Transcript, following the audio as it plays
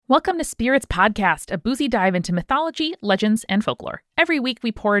Welcome to Spirits Podcast, a boozy dive into mythology, legends, and folklore. Every week we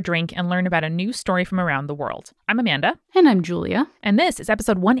pour a drink and learn about a new story from around the world. I'm Amanda. And I'm Julia. And this is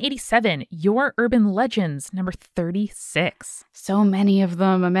episode 187, Your Urban Legends, number 36. So many of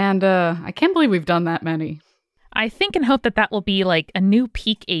them, Amanda. I can't believe we've done that many. I think and hope that that will be like a new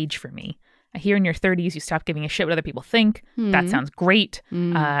peak age for me. I hear in your 30s, you stop giving a shit what other people think. That sounds great.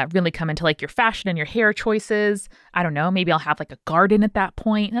 Really come into like your fashion and your hair choices. I don't know. Maybe I'll have like a garden at that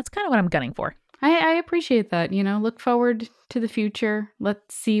point. That's kind of what I'm gunning for. I appreciate that. You know, look forward to the future.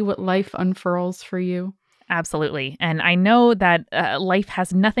 Let's see what life unfurls for you. Absolutely. And I know that life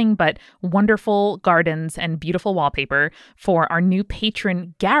has nothing but wonderful gardens and beautiful wallpaper for our new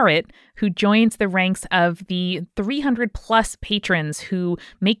patron, Garrett, who joins the ranks of the 300 plus patrons who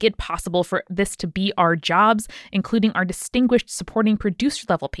make it possible for this to be our jobs, including our distinguished supporting producer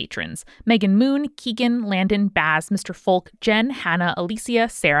level patrons, Megan Moon, Keegan, Landon, Baz, Mr. Folk, Jen, Hannah, Alicia,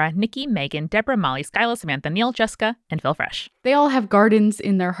 Sarah, Nikki, Megan, Deborah, Molly, Skyla, Samantha, Neil, Jessica, and Phil Fresh. They all have gardens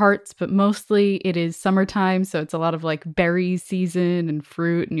in their hearts, but mostly it is summertime, so it's a lot of like berry season and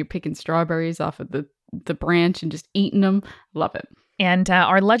fruit, and you're picking strawberries off of the branch and just eating them. Love it. And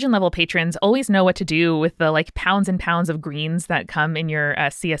our legend level patrons always know what to do with the like pounds and pounds of greens that come in your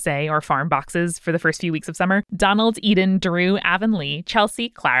CSA or farm boxes for the first few weeks of summer. Donald, Eden, Drew, Avonlea, Chelsea,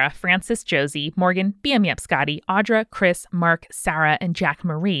 Clara, Francis, Josie, Morgan, BM Yep, Scotty, Audra, Chris, Mark, Sarah, and Jack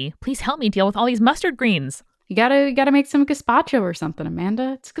Marie. Please help me deal with all these mustard greens. You gotta make some gazpacho or something,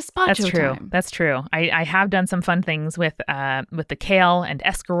 Amanda. It's gazpacho That's true. time. That's true. I have done some fun things with the kale and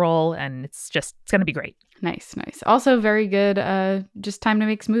escarole, and it's gonna be great. Nice. Also very good, just time to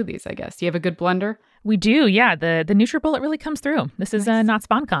make smoothies, I guess. Do you have a good blender? We do, yeah. The NutriBullet really comes through. This is Nice. not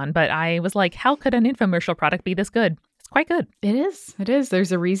SponCon, but I was like, how could an infomercial product be this good? It's quite good. It is.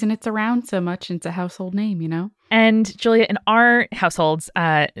 There's a reason it's around so much. It's a household name, you know? And Julia, in our households,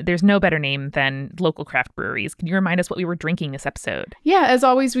 there's no better name than local craft breweries. Can you remind us what we were drinking this episode? Yeah, as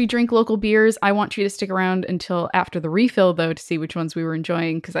always, we drink local beers. I want you to stick around until after the refill, though, to see which ones we were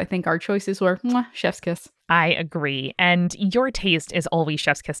enjoying, because I think our choices were chef's kiss. I agree. And your taste is always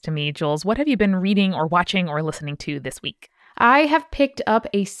chef's kiss to me, Jules. What have you been reading or watching or listening to this week? I have picked up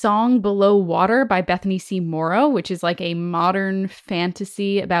A Song Below Water by Bethany C. Morrow, which is like a modern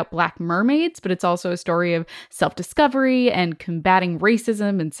fantasy about Black mermaids, but it's also a story of self-discovery and combating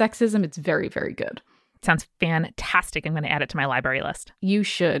racism and sexism. It's very, very good. Sounds fantastic. I'm going to add it to my library list. You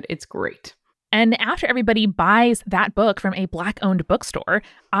should. It's great. And after everybody buys that book from a Black-owned bookstore,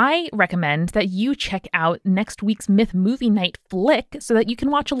 I recommend that you check out next week's Myth Movie Night Flick so that you can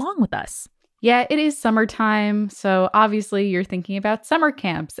watch along with us. Yeah, it is summertime, so obviously you're thinking about summer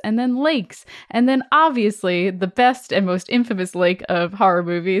camps and then lakes, and then obviously the best and most infamous lake of horror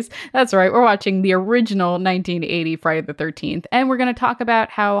movies. That's right, we're watching the original 1980 Friday the 13th, and we're going to talk about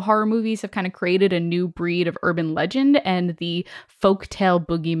how horror movies have kind of created a new breed of urban legend and the folktale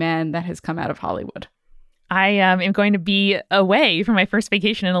boogeyman that has come out of Hollywood. I am going to be away for my first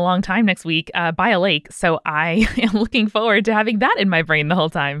vacation in a long time next week by a lake, so I am looking forward to having that in my brain the whole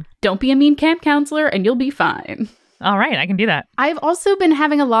time. Don't be a mean camp counselor and you'll be fine. All right, I can do that. I've also been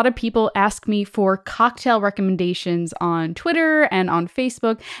having a lot of people ask me for cocktail recommendations on Twitter and on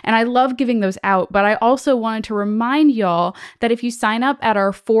Facebook, and I love giving those out, but I also wanted to remind y'all that if you sign up at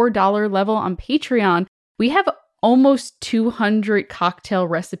our $4 level on Patreon, we have almost 200 cocktail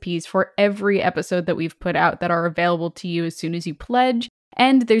recipes for every episode that we've put out that are available to you as soon as you pledge.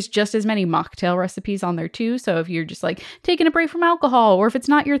 And there's just as many mocktail recipes on there too. So if you're just like taking a break from alcohol, or if it's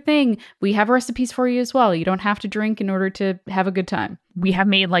not your thing, we have recipes for you as well. You don't have to drink in order to have a good time. We have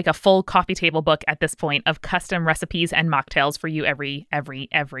made like a full coffee table book at this point of custom recipes and mocktails for you every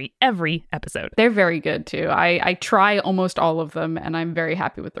episode. They're very good too. I try almost all of them and I'm very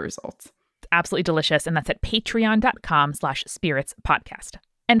happy with the results. Absolutely delicious. And that's at patreon.com/spiritspodcast.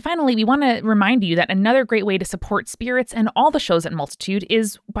 And finally, we want to remind you that another great way to support Spirits and all the shows at Multitude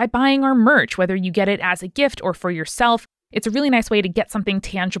is by buying our merch, whether you get it as a gift or for yourself. It's a really nice way to get something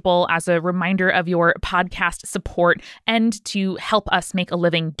tangible as a reminder of your podcast support and to help us make a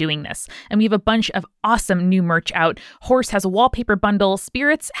living doing this. And we have a bunch of awesome new merch out. Horse has a wallpaper bundle.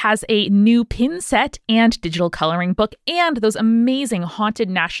 Spirits has a new pin set and digital coloring book and those amazing Haunted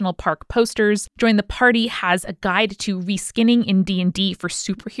National Park posters. Join the Party has a guide to reskinning in D&D for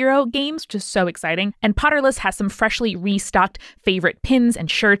superhero games, which is so exciting. And Potterless has some freshly restocked favorite pins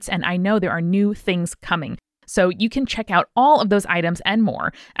and shirts, and I know there are new things coming. So you can check out all of those items and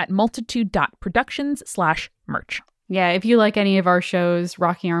more at multitude.productions/merch. Yeah, if you like any of our shows,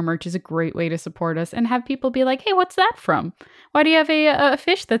 rocking our merch is a great way to support us and have people be like, hey, what's that from? Why do you have a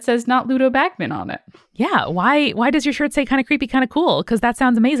fish that says not Ludo Bagman on it? Yeah, why does your shirt say kind of creepy, kind of cool? Because that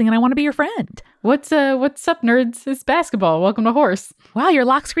sounds amazing and I want to be your friend. What's up, nerds? It's basketball. Welcome to Horse. Wow, your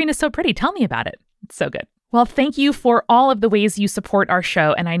lock screen is so pretty. Tell me about it. It's so good. Well, thank you for all of the ways you support our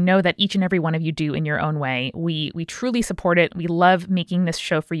show, and I know that each and every one of you do in your own way. We truly support it. We love making this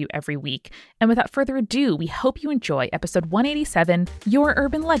show for you every week. And without further ado, we hope you enjoy episode 187, Your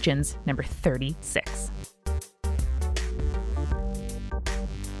Urban Legends, number 36.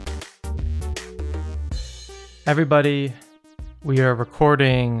 Everybody, we are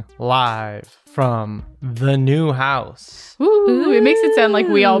recording live from the new house. Ooh, it makes it sound like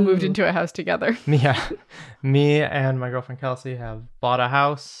we all moved into a house together. Yeah, me and my girlfriend Kelsey have bought a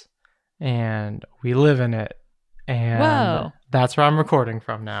house and we live in it. And Whoa. That's where I'm recording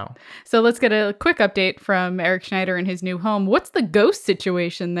from now. So let's get a quick update from Eric Schneider in his new home. What's the ghost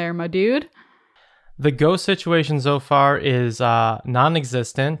situation there, my dude? The ghost situation so far is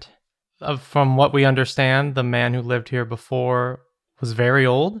non-existent. From what we understand, the man who lived here before was very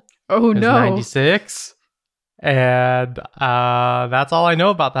old. Oh, He was no. 96. And that's all I know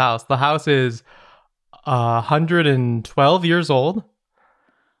about the house. The house is 112 years old.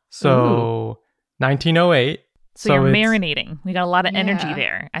 So 1908. So you're it's- marinating. We got a lot of energy Yeah.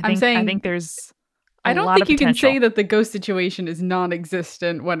 there. I I'm saying- think there's I a don't lot think of you can potential. say that the ghost situation is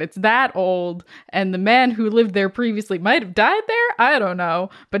non-existent when it's that old and the man who lived there previously might have died there. I don't know,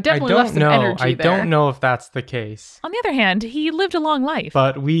 but definitely left some energy I there. don't know if that's the case. On the other hand, he lived a long life.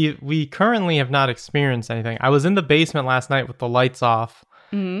 But we currently have not experienced anything. I was in the basement last night with the lights off.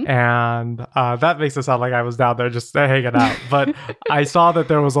 Mhm. And that makes it sound like I was down there just hanging out. But I saw that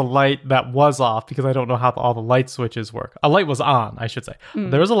there was a light that was off because I don't know how all the light switches work. A light was on, I should say.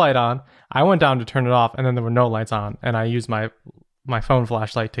 There was a light on. I went down to turn it off, and then there were no lights on. And I used my phone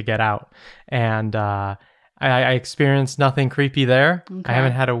flashlight to get out. And I experienced nothing creepy there. Okay. I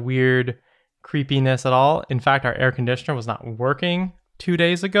haven't had a weird creepiness at all. In fact, our air conditioner was not working 2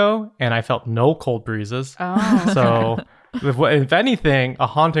 days ago, and I felt no cold breezes. Oh. So if anything, a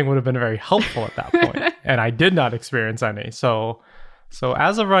haunting would have been very helpful at that point, and I did not experience any. So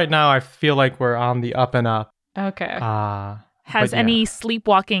as of right now, I feel like we're on the up and up. Okay. Has but yeah. any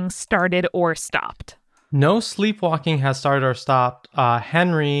sleepwalking started or stopped? No sleepwalking has started or stopped.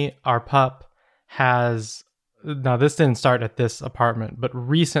 Henry, our pup, has... Now, this didn't start at this apartment, but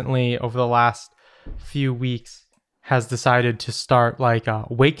recently, over the last few weeks, has decided to start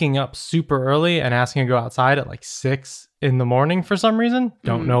waking up super early and asking to go outside at 6 in the morning for some reason.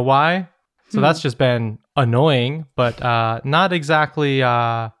 Don't know why. So that's just been annoying, but not exactly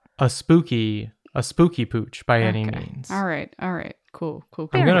a spooky pooch by any means. All right. Cool. I'm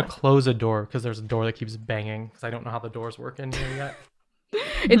Fair going to enough. close a door because there's a door that keeps banging because I don't know how the doors work in here yet.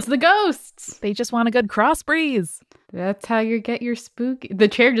 It's the ghosts. They just want a good cross breeze. That's how you get your spooky. The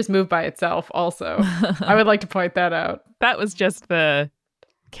chair just moved by itself also. I would like to point that out. That was just the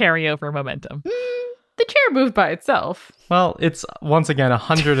carryover momentum. The chair moved by itself. Well, it's once again a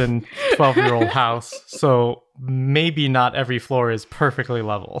 112-year-old house, so maybe not every floor is perfectly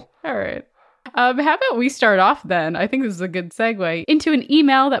level. All right. How about we start off then? I think this is a good segue into an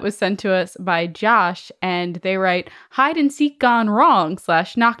email that was sent to us by Josh, and they write, hide and seek gone wrong /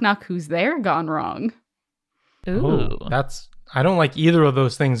 knock knock who's there gone wrong. Ooh. I don't like either of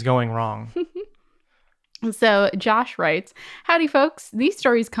those things going wrong. So Josh writes, howdy folks, these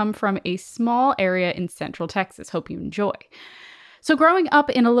stories come from a small area in Central Texas. Hope you enjoy. So growing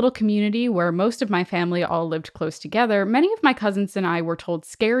up in a little community where most of my family all lived close together, many of my cousins and I were told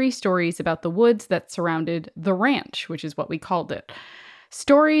scary stories about the woods that surrounded the ranch, which is what we called it.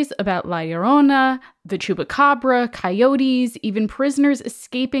 Stories about La Llorona, the Chupacabra, coyotes, even prisoners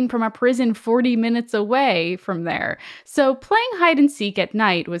escaping from a prison 40 minutes away from there. So playing hide and seek at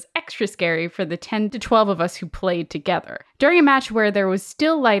night was extra scary for the 10 to 12 of us who played together. During a match where there was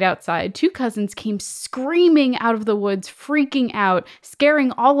still light outside, two cousins came screaming out of the woods, freaking out,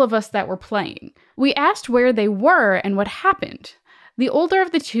 scaring all of us that were playing. We asked where they were and what happened. The older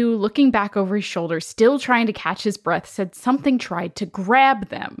of the two, looking back over his shoulder, still trying to catch his breath, said something tried to grab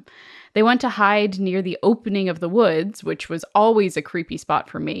them. They went to hide near the opening of the woods, which was always a creepy spot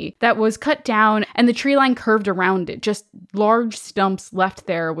for me, that was cut down and the tree line curved around it, just large stumps left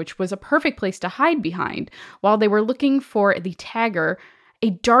there, which was a perfect place to hide behind, while they were looking for the tagger a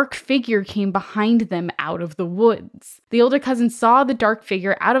dark figure came behind them out of the woods. The older cousin saw the dark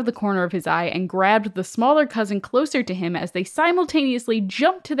figure out of the corner of his eye and grabbed the smaller cousin closer to him as they simultaneously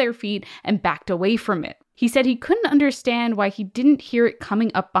jumped to their feet and backed away from it. He said he couldn't understand why he didn't hear it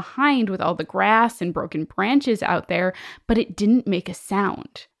coming up behind with all the grass and broken branches out there, but it didn't make a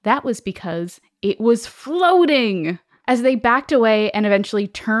sound. That was because it was floating. As they backed away and eventually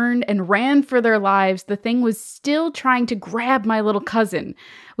turned and ran for their lives, the thing was still trying to grab my little cousin.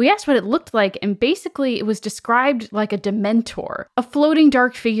 We asked what it looked like, and basically it was described like a Dementor, a floating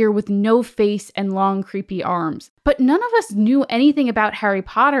dark figure with no face and long, creepy arms. But none of us knew anything about Harry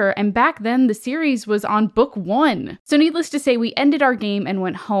Potter, and back then the series was on book 1. So needless to say, we ended our game and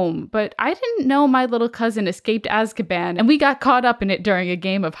went home, but I didn't know my little cousin escaped Azkaban, and we got caught up in it during a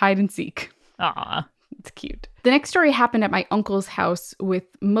game of hide and seek. Aw. It's cute. The next story happened at my uncle's house with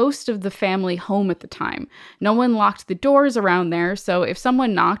most of the family home at the time. No one locked the doors around there, so if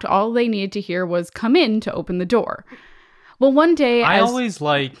someone knocked, all they needed to hear was come in to open the door. Well, one day I always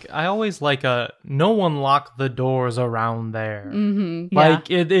like a no one lock the doors around there. Mm-hmm.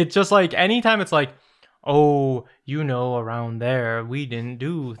 Like it just like anytime it's like, oh, around there we didn't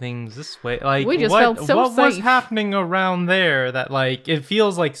do things this way. Like we just felt so what was safe. happening around there that like it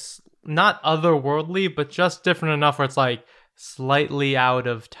feels like not otherworldly, but just different enough where it's like slightly out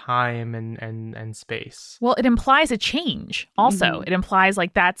of time and space. Well, it implies a change. Also, Mm-hmm. It implies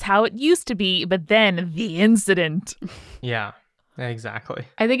like that's how it used to be, but then the incident. Yeah, exactly.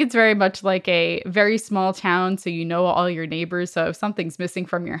 I think it's very much like a very small town, so you know all your neighbors. So if something's missing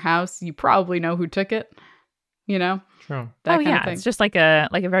from your house, you probably know who took it. You know? True. That kind of thing. It's just like a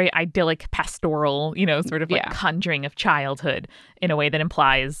very idyllic pastoral, sort of like conjuring of childhood in a way that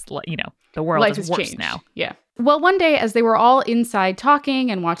implies, the world Life is has worse changed now. Yeah. Well, one day as they were all inside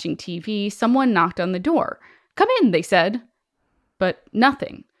talking and watching TV, someone knocked on the door. Come in, they said. But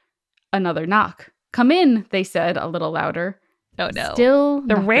nothing. Another knock. Come in, they said a little louder. Oh no. Still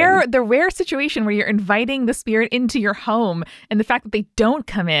The nothing. rare situation where you're inviting the spirit into your home and the fact that they don't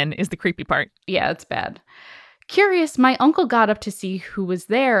come in is the creepy part. Yeah, it's bad. Curious, my uncle got up to see who was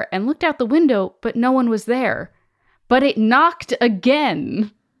there and looked out the window, but no one was there. But it knocked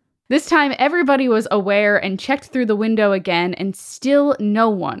again. This time, everybody was aware and checked through the window again, and still no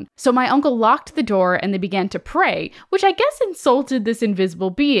one. So my uncle locked the door and they began to pray, which I guess insulted this invisible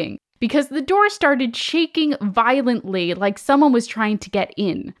being, because the door started shaking violently like someone was trying to get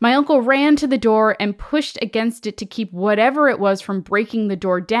in. My uncle ran to the door and pushed against it to keep whatever it was from breaking the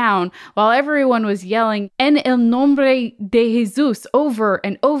door down, while everyone was yelling, "En el nombre de Jesus," over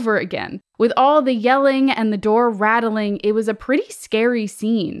and over again. With all the yelling and the door rattling, it was a pretty scary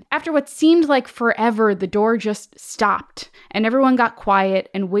scene. After what seemed like forever, the door just stopped, and everyone got quiet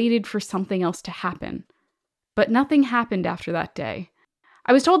and waited for something else to happen. But nothing happened after that day.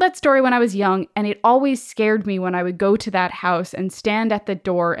 I was told that story when I was young, and it always scared me when I would go to that house and stand at the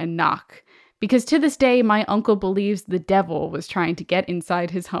door and knock. Because to this day, my uncle believes the devil was trying to get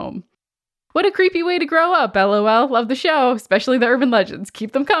inside his home. What a creepy way to grow up, LOL. Love the show, especially the urban legends.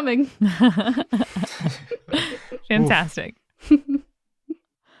 Keep them coming. Fantastic.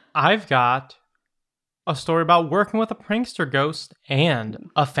 I've got a story about working with a prankster ghost and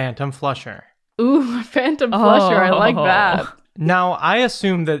a phantom flusher. Ooh, a phantom flusher. I like that. Now, I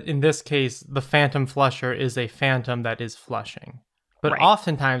assume that in this case, the phantom flusher is a phantom that is flushing. But Right.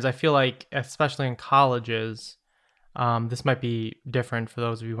 oftentimes, I feel like, especially in colleges, this might be different for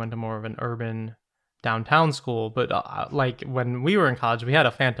those of you who went to more of an urban downtown school. But like when we were in college, we had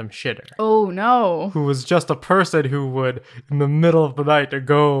a phantom shitter. Oh, no. Who was just a person who would, in the middle of the night,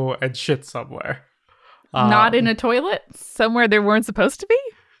 go and shit somewhere. Not in a toilet? Somewhere they weren't supposed to be?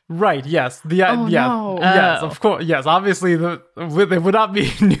 Right, yes. Oh, Yes, no. yes, Oh. of course. Yes, obviously, it would not be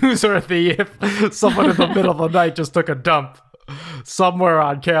newsworthy if someone in the middle of the night just took a dump somewhere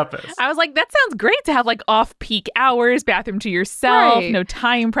on campus. I was like, that sounds great to have like off-peak hours, bathroom to yourself, Right. no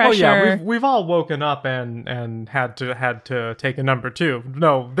time pressure. Oh yeah, we've all woken up and had to take a number 2.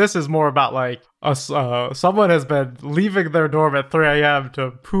 No, this is more about like someone has been leaving their dorm at 3 a.m.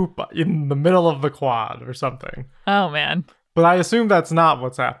 to poop in the middle of the quad or something. Oh man. But I assume that's not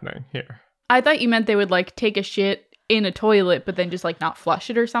what's happening here. I thought you meant they would like take a shit in a toilet, but then just like not flush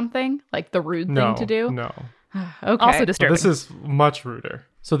it or something. Like the rude No, thing to do. no. Okay. Also So disturbing. this is much ruder.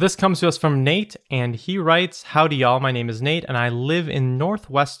 So this comes to us from Nate, and he writes, "Howdy y'all, my name is Nate, and I live in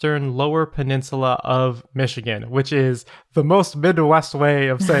northwestern Lower Peninsula of Michigan," which is the most Midwest way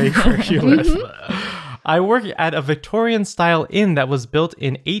of saying where you live. I work at a Victorian-style inn that was built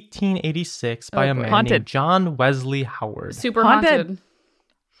in 1886 by a Okay. man Haunted. named John Wesley Howard. super Haunted. haunted.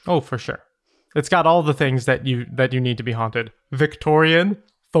 Oh, for sure. It's got all the things that you need to be haunted. Victorian,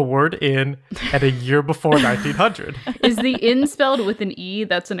 the word inn, and a year before 1900. Is the inn spelled with an E?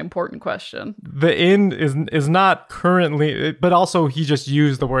 That's an important question. The inn is not currently, but also he just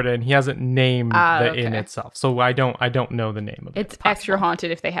used the word inn. He hasn't named the inn itself. So I don't know the name of it. It's extra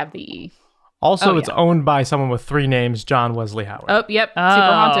haunted if they have the E. Also, it's owned by someone with 3 names, John Wesley Howard. Oh, yep. Super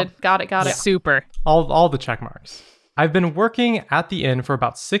haunted. Got it. Super. All the check marks. I've been working at the inn for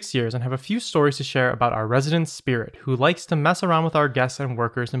about 6 years and have a few stories to share about our resident spirit who likes to mess around with our guests and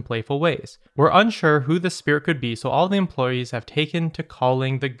workers in playful ways. We're unsure who the spirit could be, so all the employees have taken to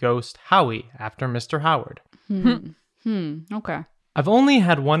calling the ghost Howie after Mr. Howard. Okay. I've only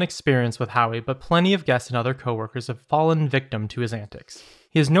had one experience with Howie, but plenty of guests and other coworkers have fallen victim to his antics.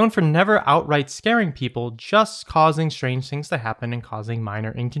 He is known for never outright scaring people, just causing strange things to happen and causing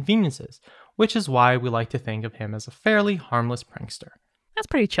minor inconveniences, which is why we like to think of him as a fairly harmless prankster. That's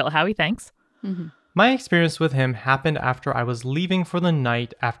pretty chill, Howie. Thanks. Mm-hmm. My experience with him happened after I was leaving for the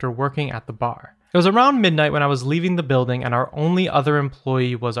night after working at the bar. It was around midnight when I was leaving the building and our only other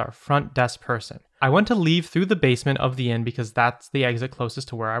employee was our front desk person. I went to leave through the basement of the inn because that's the exit closest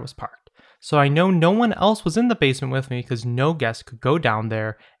to where I was parked. So I know no one else was in the basement with me because no guest could go down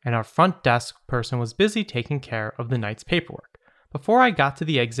there and our front desk person was busy taking care of the night's paperwork. Before I got to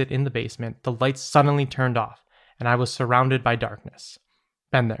the exit in the basement, the lights suddenly turned off and I was surrounded by darkness.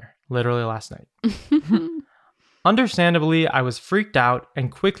 Been there, literally last night. Understandably, I was freaked out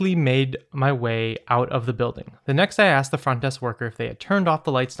and quickly made my way out of the building. The next day, I asked the front desk worker if they had turned off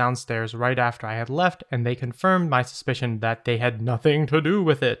the lights downstairs right after I had left, and they confirmed my suspicion that they had nothing to do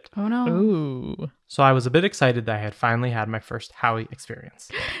with it. Oh no. Ooh. So I was a bit excited that I had finally had my first Howie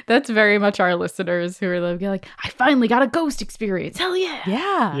experience. That's very much our listeners who are like, I finally got a ghost experience. Hell yeah.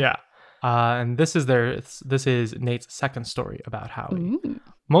 Yeah. Yeah. And this is Nate's second story about Howie. Ooh.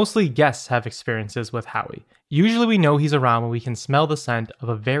 Mostly guests have experiences with Howie. Usually we know he's around when we can smell the scent of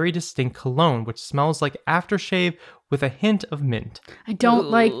a very distinct cologne which smells like aftershave with a hint of mint. I don't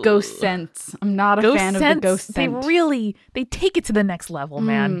like ghost scents. I'm not a fan of the ghost scent. They take it to the next level,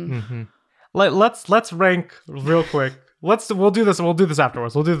 man. Mm-hmm. Let's rank real quick. We'll do this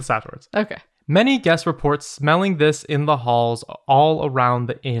afterwards. Okay. Many guests report smelling this in the halls all around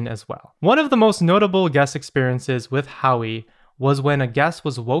the inn as well. One of the most notable guest experiences with Howie was when a guest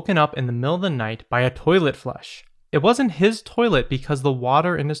was woken up in the middle of the night by a toilet flush. It wasn't his toilet because the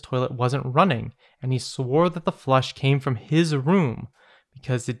water in his toilet wasn't running, and he swore that the flush came from his room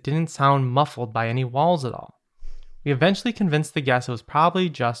because it didn't sound muffled by any walls at all. We eventually convinced the guest it was probably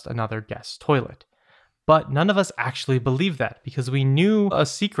just another guest's toilet. But none of us actually believed that because we knew a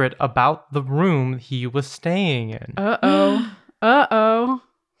secret about the room he was staying in. Uh-oh.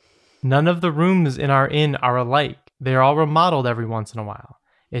 None of the rooms in our inn are alike. They're all remodeled every once in a while.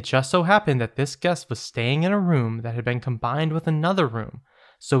 It just so happened that this guest was staying in a room that had been combined with another room,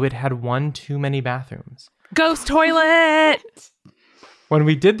 so it had one too many bathrooms. Ghost toilet! When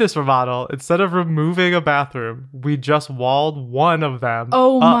we did this remodel, instead of removing a bathroom, we just walled one of them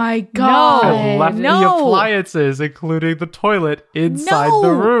Oh up my god. and left the appliances, including the toilet, inside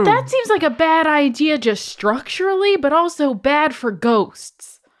the room. That seems like a bad idea just structurally, but also bad for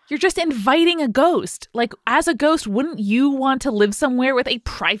ghosts. You're just inviting a ghost. Like, as a ghost, wouldn't you want to live somewhere with a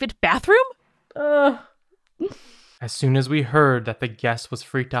private bathroom? As soon as we heard that the guest was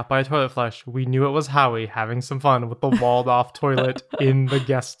freaked out by a toilet flush, we knew it was Howie having some fun with the walled-off toilet in the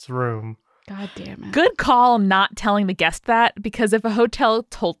guest's room. God damn it. Good call not telling the guest that, because if a hotel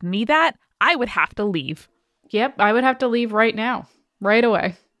told me that, I would have to leave. Yep, I would have to leave right now. Right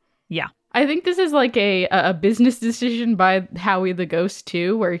away. Yeah. I think this is like a business decision by Howie the Ghost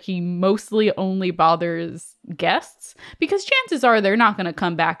too, where he mostly only bothers guests because chances are they're not going to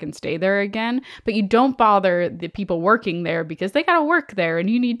come back and stay there again. But you don't bother the people working there because they got to work there and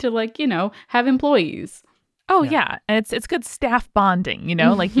you need to have employees. Oh yeah. And it's good staff bonding,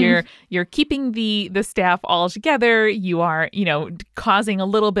 like you're keeping the staff all together. You are, causing a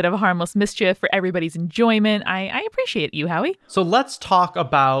little bit of harmless mischief for everybody's enjoyment. I appreciate you, Howie. So let's talk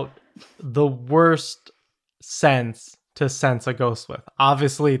about the worst sense to sense a ghost with.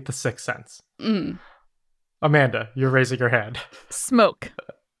 Obviously, the sixth sense. Amanda, you're raising your hand. Smoke.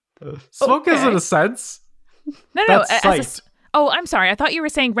 Smoke isn't a sense. No. That's sight. I'm sorry. I thought you were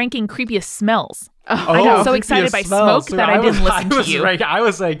saying ranking creepiest smells. Oh, I got so excited by smoke that I didn't listen to you. I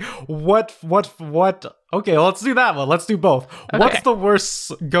was saying, what? Okay, let's do that one. Let's do both. Okay. What's the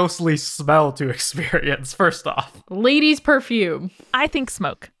worst ghostly smell to experience, first off? Ladies' perfume. I think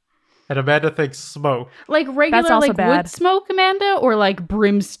smoke. And Amanda thinks smoke. Like regular wood smoke, Amanda? Or like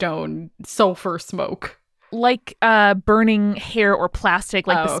brimstone sulfur smoke? Like burning hair or plastic,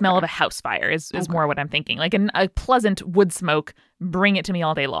 like the smell okay. of a house fire is more what I'm thinking. Like a pleasant wood smoke, bring it to me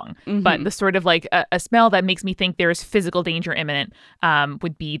all day long. But the sort of like a smell that makes me think there's physical danger imminent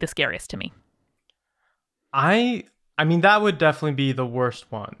would be the scariest to me. I mean, that would definitely be the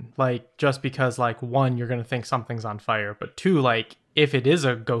worst one. Like, just because, like, one, you're going to think something's on fire. But two, like, if it is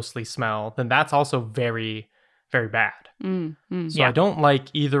a ghostly smell, then that's also very, very bad. So I don't like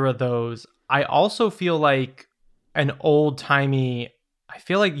either of those. I also feel like an old-timey, I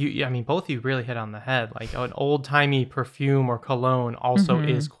feel like both of you really hit on the head. Like an old-timey perfume or cologne also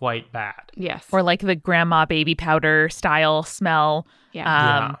is quite bad. Yes. Or like the grandma baby powder style smell.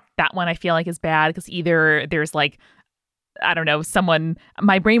 Yeah. That one I feel like is bad because either there's like, I don't know,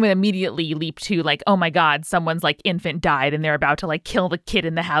 my brain would immediately leap to like, oh my God, someone's like infant died and they're about to like kill the kid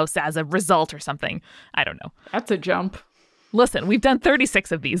in the house as a result or something. I don't know. That's a jump. Listen, we've done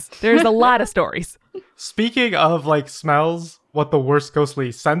 36 of these. There's a lot of stories. Speaking of like smells, what the worst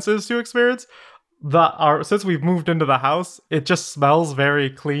ghostly senses to experience, since we've moved into the house, it just smells very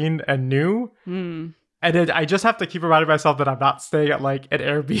clean and new. And I just have to keep reminding myself that I'm not staying at like an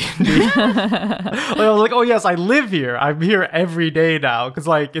Airbnb. I was like, oh yes, I live here. I'm here every day now because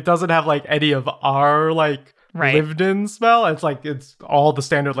like it doesn't have like any of our like lived in smell. It's all the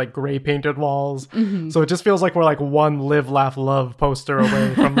standard like gray painted walls. So it just feels like we're like one live, laugh, love poster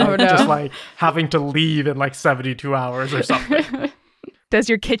away from like, just like having to leave in like 72 hours or something. Does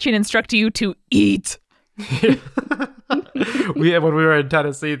your kitchen instruct you to eat? When we were in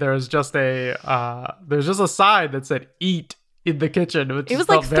Tennessee, there's just a sign that said "eat" in the kitchen. It was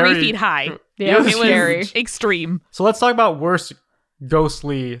like 3 feet high. Yeah, it was scary. Extreme. So let's talk about worst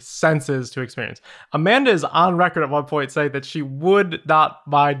ghostly senses to experience. Amanda is on record at one point saying that she would not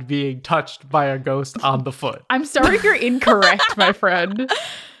mind being touched by a ghost on the foot. I'm sorry if you're incorrect, my friend.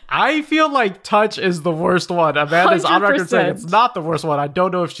 I feel like touch is the worst one. Amanda's on record saying 100%. it's not the worst one. I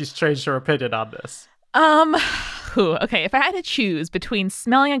don't know if she's changed her opinion on this. Okay, if I had to choose between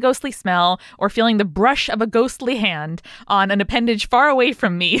smelling a ghostly smell or feeling the brush of a ghostly hand on an appendage far away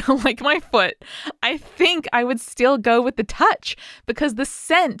from me, like my foot, I think I would still go with the touch because the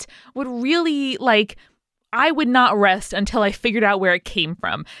scent would really I would not rest until I figured out where it came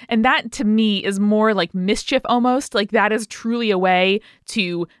from. And that to me is more like mischief almost. Like that is truly a way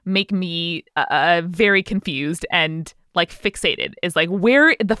to make me very confused and like fixated, is like,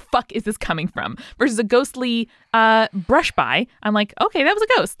 where the fuck is this coming from? Versus a ghostly brush by. I'm like, okay, that was a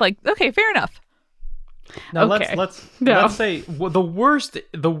ghost. Like, okay, fair enough. Now Okay. let's say the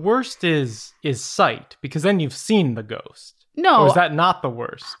worst is sight, because then you've seen the ghost. No. Or is that not the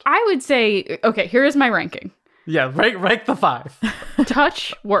worst? I would say, okay, here is my ranking. Yeah, rank the 5.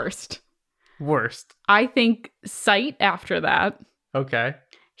 Touch, worst. Worst. I think sight after that. Okay.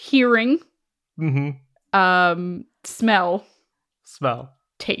 Hearing, Mm-hmm. smell, Smell.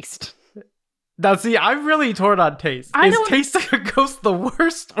 taste. Now, see, I'm really torn on taste. I Is don't- tasting a ghost the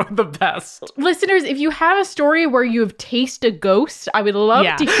worst or the best? Listeners, if you have a story where you have tasted a ghost, I would love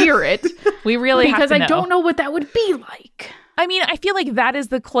Yeah. to hear it. We really have because to I know. don't know what that would be like. I mean, I feel like that is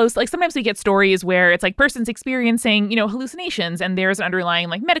the close, like sometimes we get stories where it's like person's experiencing, hallucinations and there's an underlying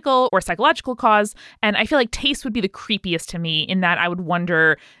like medical or psychological cause. And I feel like taste would be the creepiest to me in that I would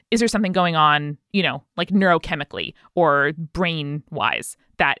wonder, is there something going on, like neurochemically or brain wise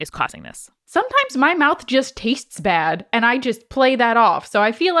that is causing this? Sometimes my mouth just tastes bad and I just play that off. So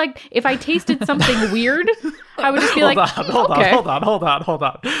I feel like if I tasted something weird, I would just be Hold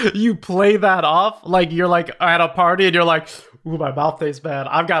on. You play that off like you're like at a party and you're like, ooh, my mouth tastes bad.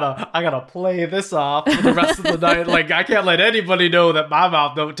 I gotta play this off for the rest of the night. Like I can't let anybody know that my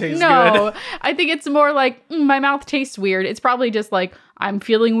mouth don't taste No, good. I think it's more like my mouth tastes weird. It's probably just like I'm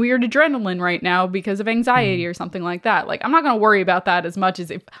feeling weird adrenaline right now because of anxiety or something like that. Like I'm not going to worry about that as much as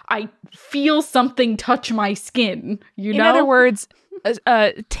if I feel something touch my skin, In other words,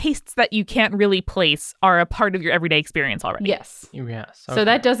 tastes that you can't really place are a part of your everyday experience already. Yes. Yes. So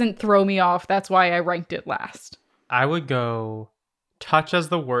that doesn't throw me off. That's why I ranked it last. I would go touch as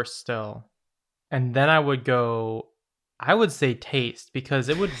the worst still. And then I would say taste, because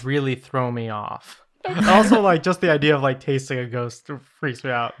it would really throw me off. Also, like, just the idea of like tasting a ghost freaks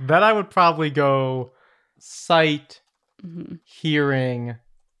me out. Then I would probably go sight, hearing,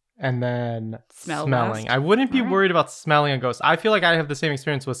 and then smelling. last. I wouldn't be All right. worried about smelling a ghost. I feel like I have the same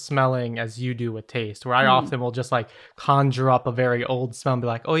experience with smelling as you do with taste, where I often will just like conjure up a very old smell and be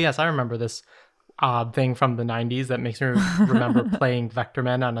like, oh yes, I remember this thing from the 90s that makes me remember playing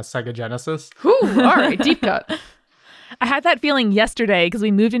Vectorman on a Sega Genesis. Ooh, all right, deep cut. I had that feeling yesterday because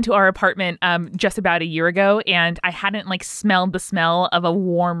we moved into our apartment just about a year ago, and I hadn't smelled the smell of a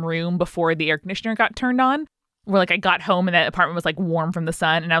warm room before the air conditioner got turned on. Where I got home and that apartment was warm from the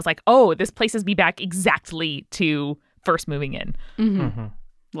sun, and I was like, oh, this places me back exactly to first moving in.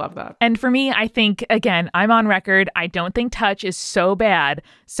 Love that. And for me, I think, again, I'm on record. I don't think touch is so bad.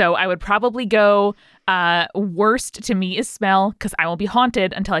 So I would probably go worst to me is smell, because I will be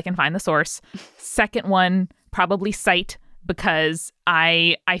haunted until I can find the source. Second one, probably sight, because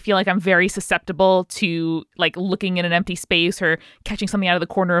I feel like I'm very susceptible to looking in an empty space or catching something out of the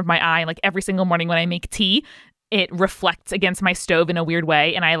corner of my eye. Every single morning when I make tea, it reflects against my stove in a weird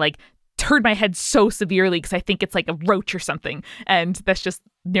way. And I turn my head so severely because I think it's a roach or something. And that's just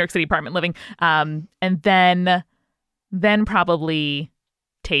New York City apartment living. And then probably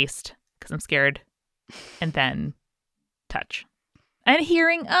taste, because I'm scared. And then touch. And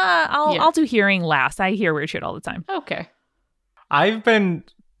hearing, I'll do hearing last. I hear weird shit all the time. Okay. I've been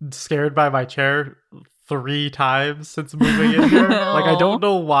scared by my chair 3 times since moving in here. I don't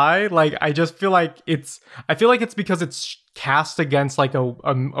know why. I just feel like it's because it's cast against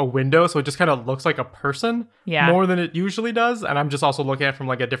a window, so it just kind of looks like a person more than it usually does. And I'm just also looking at it from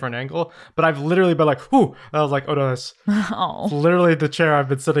a different angle. But I've literally been ooh. And I was like, oh no, that's literally the chair I've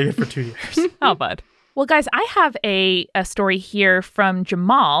been sitting in for 2 years. Oh, bud. Well, guys, I have a story here from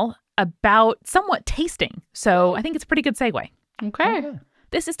Jamal about somewhat tasting. So I think it's a pretty good segue. Okay.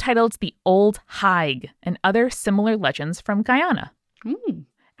 This is titled The Old Haig and Other Similar Legends from Guyana.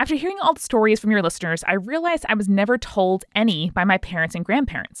 After hearing all the stories from your listeners, I realized I was never told any by my parents and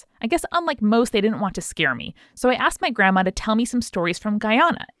grandparents. I guess unlike most, they didn't want to scare me. So I asked my grandma to tell me some stories from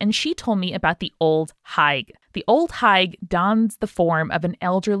Guyana, and she told me about the Old Haig. The Old Haig dons the form of an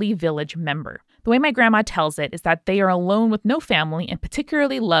elderly village member. The way my grandma tells it is that they are alone with no family and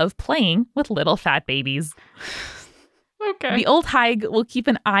particularly love playing with little fat babies. Okay. The Old Haig will keep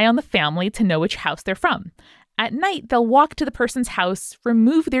an eye on the family to know which house they're from. At night, they'll walk to the person's house,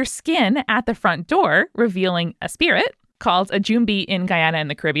 remove their skin at the front door, revealing a spirit called a Jumbi in Guyana and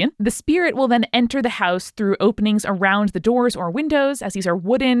the Caribbean. The spirit will then enter the house through openings around the doors or windows, as these are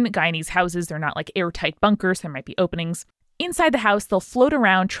wooden Guyanese houses. They're not airtight bunkers. There might be openings. Inside the house, they'll float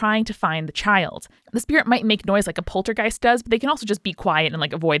around trying to find the child. The spirit might make noise like a poltergeist does, but they can also just be quiet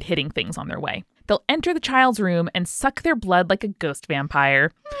and avoid hitting things on their way. They'll enter the child's room and suck their blood like a ghost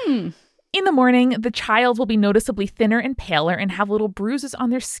vampire. In the morning, the child will be noticeably thinner and paler and have little bruises on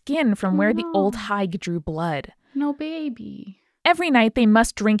their skin from where the Old Haig drew blood. No baby. Every night, they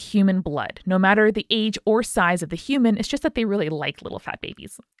must drink human blood, no matter the age or size of the human. It's just that they really like little fat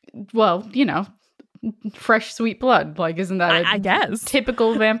babies. Well, fresh, sweet blood. Isn't that I guess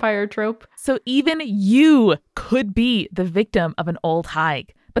typical vampire trope? So even you could be the victim of an Old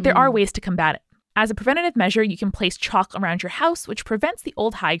Haig, but there are ways to combat it. As a preventative measure, you can place chalk around your house, which prevents the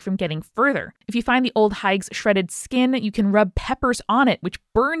Old Haig from getting further. If you find the Old Haig's shredded skin, you can rub peppers on it, which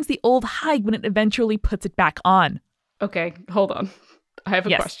burns the Old Haig when it eventually puts it back on. Okay, hold on. I have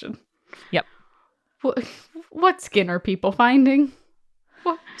a question. Yep. What skin are people finding?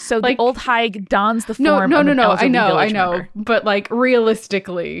 What? So the Old Haig dons the form of an elderly I know. member. But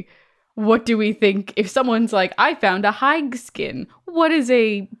realistically, what do we think if someone's I found a Haig skin? What is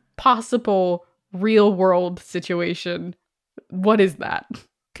a possible real world situation? What is that?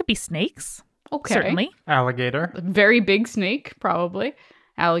 Could be snakes. Okay. Certainly. Alligator. A very big snake, probably.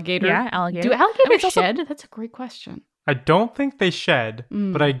 Alligator. Yeah, alligator. Do alligators also shed? That's a great question. I don't think they shed,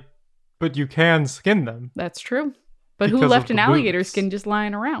 but you can skin them. That's true. But who Because left of an the alligator boots. skin just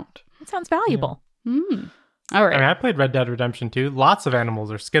lying around? That sounds valuable. All right. I played Red Dead Redemption 2. Lots of animals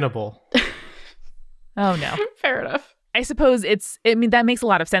are skinnable. Oh, no. Fair enough. I suppose that makes a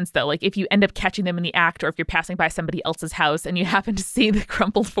lot of sense, though. If you end up catching them in the act, or if you're passing by somebody else's house and you happen to see the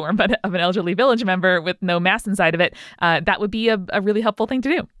crumpled form of an elderly village member with no mass inside of it, that would be a really helpful thing to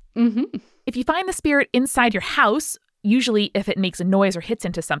do. Mm-hmm. If you find the spirit inside your house, usually if it makes a noise or hits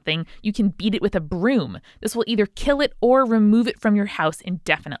into something, you can beat it with a broom. This will either kill it or remove it from your house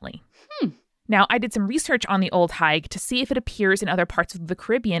indefinitely. Now, I did some research on the Old Haig to see if it appears in other parts of the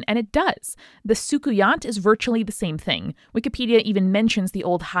Caribbean, and it does. The Sukuyant is virtually the same thing. Wikipedia even mentions the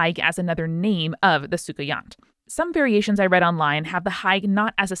Old Haig as another name of the Sukuyant. Some variations I read online have the Haig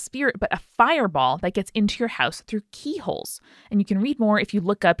not as a spirit, but a fireball that gets into your house through keyholes. And you can read more if you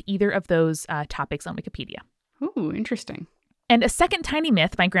look up either of those topics on Wikipedia. Ooh, interesting. And a second tiny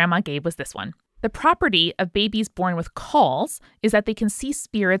myth my grandma gave was this one. The property of babies born with calls is that they can see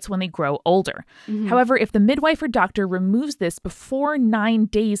spirits when they grow older. However, if the midwife or doctor removes this before 9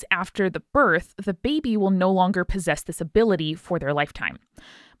 days after the birth, the baby will no longer possess this ability for their lifetime.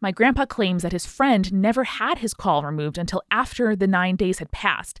 My grandpa claims that his friend never had his caul removed until after the 9 days had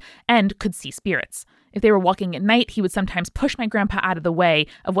passed and could see spirits. If they were walking at night, he would sometimes push my grandpa out of the way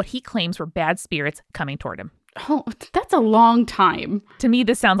of what he claims were bad spirits coming toward him. Oh, that's a long time. To me,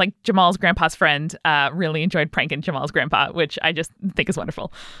 this sounds like Jamal's grandpa's friend really enjoyed pranking Jamal's grandpa, which I just think is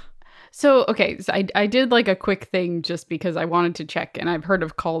wonderful. So, okay, so I did like a quick thing just because I wanted to check, and I've heard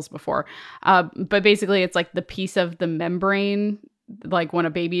of cauls before. But basically, it's like the piece of the membrane, like when a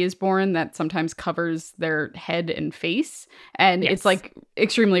baby is born, that sometimes covers their head and face. And Yes. it's like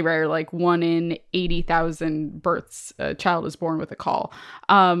extremely rare, like 1 in 80,000 births, a child is born with a caul.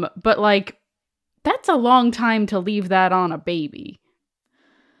 But like, that's a long time to leave that on a baby.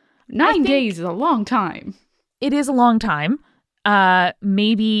 9 days is a long time. It is a long time.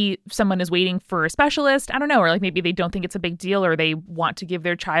 Maybe someone is waiting for a specialist. I don't know, or like maybe they don't think it's a big deal, or they want to give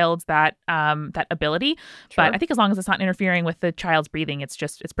their child that that ability. Sure. But I think as long as it's not interfering with the child's breathing, it's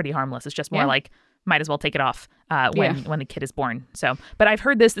pretty harmless. It's just more like might as well take it off when the kid is born. So, but I've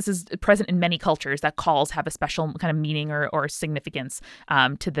heard this is present in many cultures, that cauls have a special kind of meaning or significance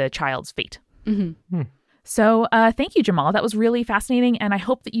to the child's fate. Mm-hmm. So thank you, Jamal. That was really fascinating. And I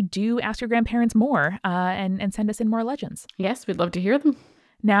hope that you do ask your grandparents more and send us in more legends. Yes, we'd love to hear them.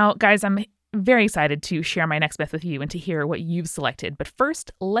 Now, guys, I'm very excited to share my next myth with you and to hear what you've selected. But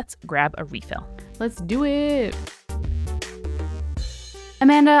first, let's grab a refill. Let's do it.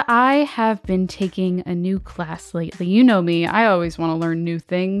 Amanda, I have been taking a new class lately. You know me, I always want to learn new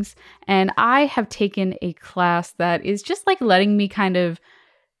things. And I have taken a class that is just like letting me kind of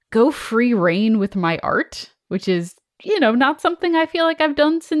go free reign with my art, which is, not something I feel like I've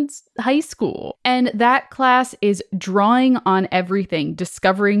done since high school. And that class is Drawing on Everything,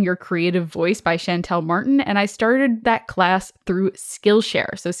 Discovering Your Creative Voice by Chantel Martin. And I started that class through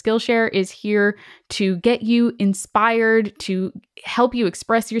Skillshare. So Skillshare is here to get you inspired, to help you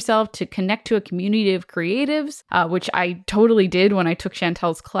express yourself, to connect to a community of creatives, which I totally did when I took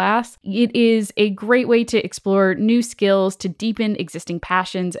Chantel's class. It is a great way to explore new skills, to deepen existing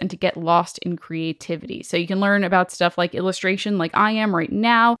passions, and to get lost in creativity. So you can learn about stuff like illustration, like I am right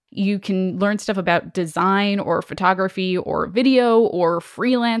now. You can learn stuff about design or photography or video or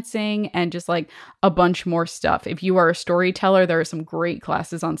freelancing and just like a bunch more stuff. If you are a storyteller, there are some great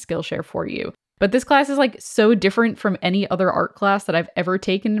classes on Skillshare for you. But this class is like so different from any other art class that I've ever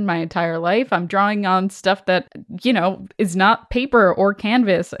taken in my entire life. I'm drawing on stuff that, is not paper or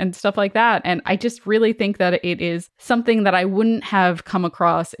canvas and stuff like that. And I just really think that it is something that I wouldn't have come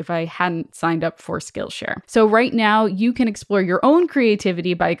across if I hadn't signed up for Skillshare. So right now you can explore your own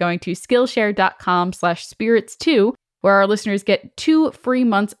creativity by going to Skillshare.com/spirits2, where our listeners get 2 free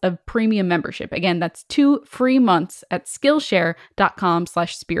months of premium membership. Again, that's 2 free months at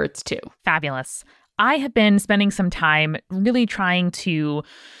Skillshare.com/spirits2. Fabulous. I have been spending some time really trying to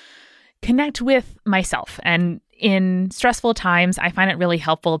connect with myself. And in stressful times, I find it really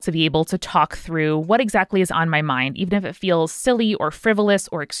helpful to be able to talk through what exactly is on my mind, even if it feels silly or frivolous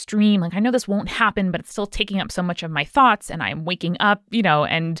or extreme. Like, I know this won't happen, but it's still taking up so much of my thoughts, and I'm waking up,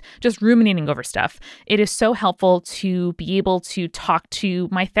 and just ruminating over stuff. It is so helpful to be able to talk to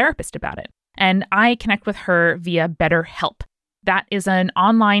my therapist about it. And I connect with her via BetterHelp. That is an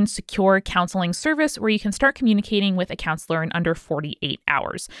online secure counseling service where you can start communicating with a counselor in under 48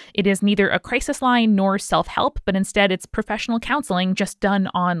 hours. It is neither a crisis line nor self-help, but instead it's professional counseling just done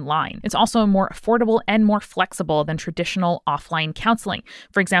online. It's also more affordable and more flexible than traditional offline counseling.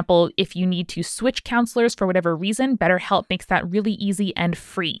 For example, if you need to switch counselors for whatever reason, BetterHelp makes that really easy and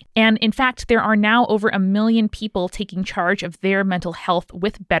free. And in fact, there are now over 1 million people taking charge of their mental health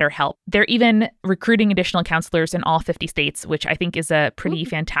with BetterHelp. They're even recruiting additional counselors in all 50 states, which I think is a pretty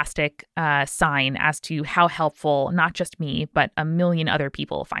fantastic sign as to how helpful not just me, but 1 million other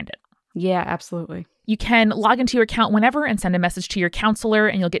people find it. Yeah, absolutely. You can log into your account whenever and send a message to your counselor,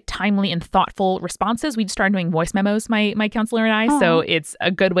 and you'll get timely and thoughtful responses. We just started doing voice memos, my counselor and I, so it's a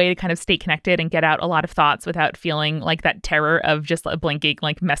good way to kind of stay connected and get out a lot of thoughts without feeling like that terror of just a blinking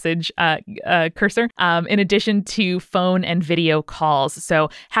like message cursor, in addition to phone and video calls. So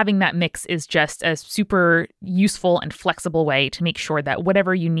having that mix is just a super useful and flexible way to make sure that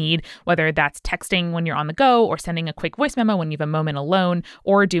whatever you need, whether that's texting when you're on the go or sending a quick voice memo when you have a moment alone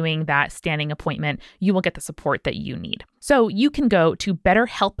or doing that standing appointment, you will get the support that you need. So you can go to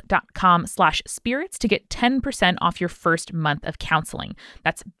betterhelp.com/spirits to get 10% off your first month of counseling.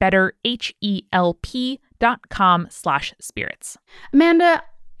 That's betterhelp.com/spirits. Amanda,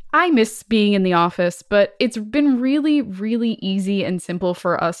 I miss being in the office, but it's been really, really easy and simple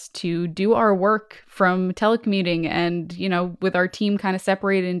for us to do our work from telecommuting and, with our team kind of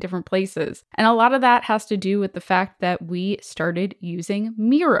separated in different places. And a lot of that has to do with the fact that we started using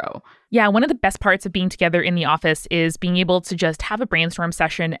Miro. Yeah, one of the best parts of being together in the office is being able to just have a brainstorm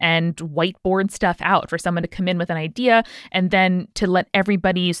session and whiteboard stuff out for someone to come in with an idea and then to let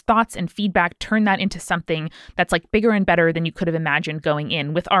everybody's thoughts and feedback turn that into something that's like bigger and better than you could have imagined going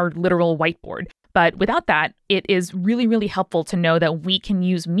in with our literal whiteboard. But without that, it is really, really helpful to know that we can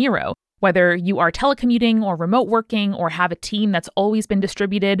use Miro. Whether you are telecommuting or remote working or have a team that's always been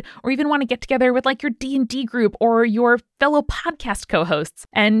distributed or even want to get together with like your D&D group or your fellow podcast co-hosts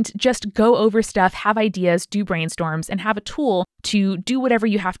and just go over stuff, have ideas, do brainstorms, and have a tool to do whatever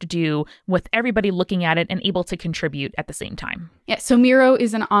you have to do with everybody looking at it and able to contribute at the same time. Yeah, so Miro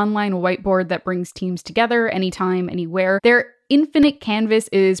is an online whiteboard that brings teams together anytime, anywhere. Their infinite canvas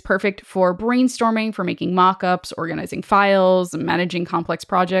is perfect for brainstorming, for making mock-ups, organizing files, managing complex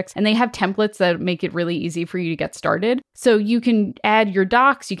projects, and they have templates that make it really easy for you to get started. So you can add your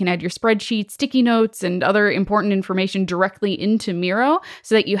docs, you can add your spreadsheets, sticky notes, and other important information directly into Miro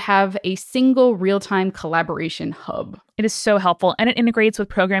so that you have a single real-time collaboration hub. It is so helpful, and it integrates with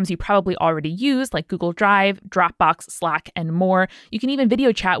programs you probably already use like Google Drive, Dropbox, Slack, and more. You can even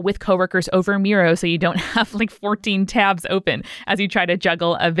video chat with coworkers over Miro so you don't have like 14 tabs open as you try to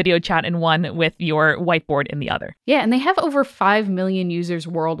juggle a video chat in one with your whiteboard in the other. Yeah, and they have over 5 million users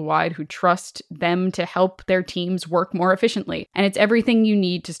worldwide who trust them to help their teams work more efficiently. And it's everything you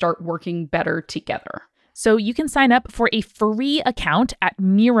need to start working better together. So you can sign up for a free account at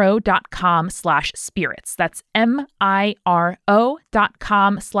Miro.com/spirits. That's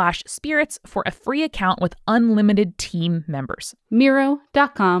MIRO.com/spirits for a free account with unlimited team members.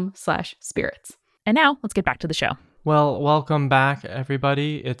 Miro.com/spirits. And now let's get back to the show. Well, welcome back,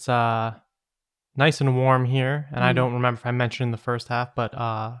 everybody. It's nice and warm here, and I don't remember if I mentioned in the first half, but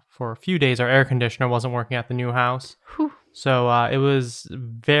for a few days our air conditioner wasn't working at the new house. Whew. So it was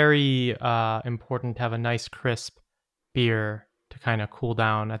very important to have a nice crisp beer to kind of cool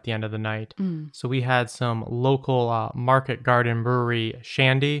down at the end of the night. So we had some local Market Garden Brewery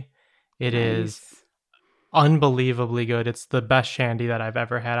shandy. It is unbelievably good. It's the best shandy that I've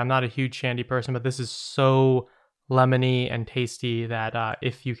ever had. I'm not a huge shandy person, but this is so lemony and tasty that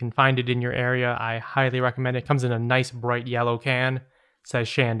if you can find it in your area, I highly recommend it. It comes in a nice bright yellow can. It says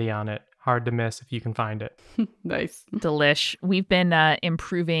shandy on it. Hard to miss if you can find it. Nice. Delish. We've been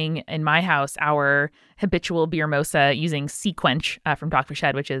improving in my house our habitual beer mosa using Sequench from Dogfish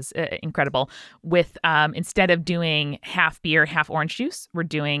Head, which is incredible. With instead of doing half beer, half orange juice, we're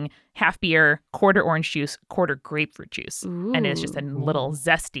doing half beer, quarter orange juice, quarter grapefruit juice. Ooh. And it's just a little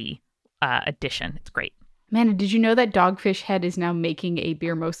zesty addition. It's great. Man, did you know that Dogfish Head is now making a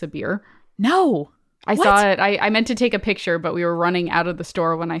beer mosa beer? No. I saw it. I meant to take a picture, but we were running out of the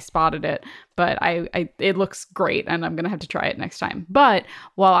store when I spotted it. But it looks great, and I'm going to have to try it next time. But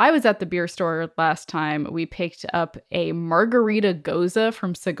while I was at the beer store last time, we picked up a Margarita Goza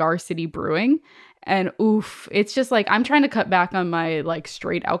from Cigar City Brewing. And oof, it's just like, I'm trying to cut back on my like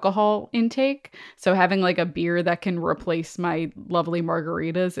straight alcohol intake. So having like a beer that can replace my lovely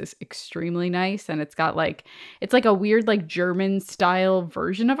margaritas is extremely nice. And it's got like, it's like a weird like German style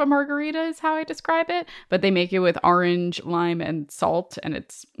version of a margarita is how I describe it. But they make it with orange, lime, and salt. And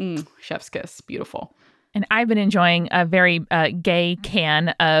it's chef's kiss. Beautiful. And I've been enjoying a very gay can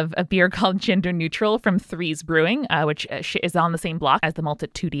of a beer called Gender Neutral from Threes Brewing, which is on the same block as the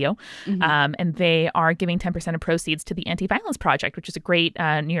Multitudio. Mm-hmm. And they are giving 10% of proceeds to the Anti-Violence Project, which is a great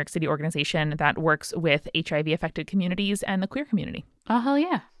New York City organization that works with HIV-affected communities and the queer community. Oh, hell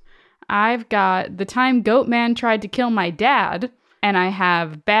yeah. I've got The Time Goat Man Tried to Kill My Dad, and I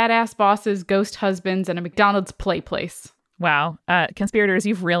have Badass Bosses, Ghost Husbands, and a McDonald's Play Place. Wow. Conspirators,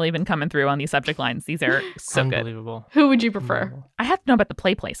 you've really been coming through on these subject lines. These are so Unbelievable. Good. Who would you prefer? I have to know about the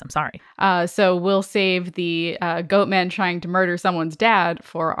Play Place. I'm sorry. So we'll save the goat man trying to murder someone's dad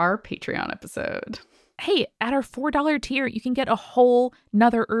for our Patreon episode. Hey, at our $4 tier, you can get a whole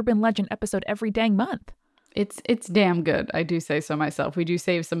nother Urban Legend episode every dang month. It's damn good. I do say so myself. We do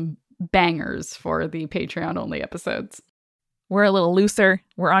save some bangers for the Patreon only episodes. We're a little looser.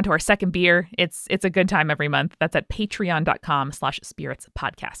 We're on to our second beer. It's a good time every month. That's at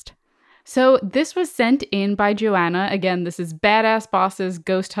patreon.com/spiritspodcast. So this was sent in by Joanna. Again, this is Badass Bosses,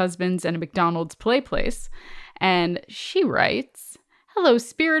 Ghost Husbands, and a McDonald's Play Place. And she writes, "Hello,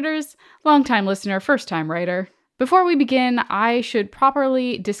 Spiriters. Long-time listener, first-time writer. Before we begin, I should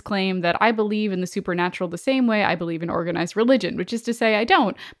properly disclaim that I believe in the supernatural the same way I believe in organized religion, which is to say I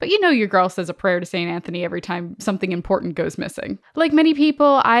don't, but you know your girl says a prayer to St. Anthony every time something important goes missing. Like many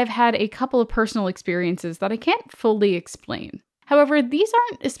people, I've had a couple of personal experiences that I can't fully explain. However, these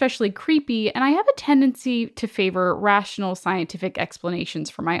aren't especially creepy, and I have a tendency to favor rational scientific explanations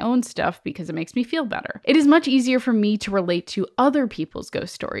for my own stuff because it makes me feel better. It is much easier for me to relate to other people's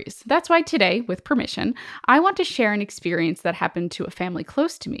ghost stories. That's why today, with permission, I want to share an experience that happened to a family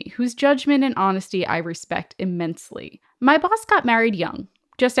close to me, whose judgment and honesty I respect immensely. My boss got married young,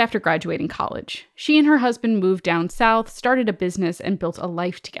 just after graduating college. She and her husband moved down south, started a business, and built a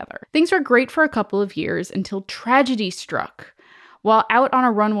life together. Things were great for a couple of years until tragedy struck. While out on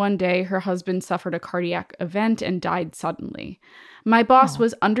a run one day, her husband suffered a cardiac event and died suddenly. My boss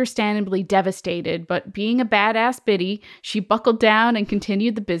was understandably devastated, but being a badass biddy, she buckled down and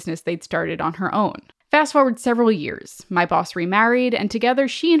continued the business they'd started on her own. Fast forward several years, my boss remarried, and together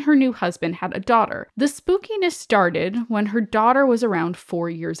she and her new husband had a daughter. The spookiness started when her daughter was around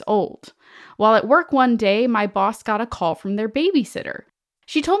 4 years old. While at work one day, my boss got a call from their babysitter.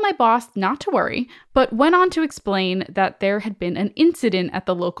 She told my boss not to worry, but went on to explain that there had been an incident at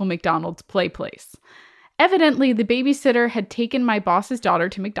the local McDonald's play place. Evidently, the babysitter had taken my boss's daughter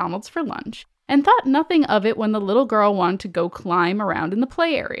to McDonald's for lunch and thought nothing of it when the little girl wanted to go climb around in the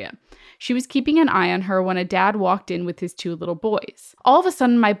play area. She was keeping an eye on her when a dad walked in with his 2 little boys. All of a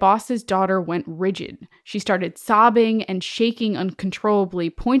sudden, my boss's daughter went rigid. She started sobbing and shaking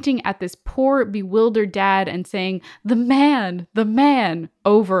uncontrollably, pointing at this poor, bewildered dad and saying, the man,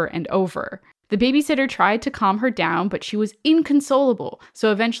 over and over. The babysitter tried to calm her down, but she was inconsolable,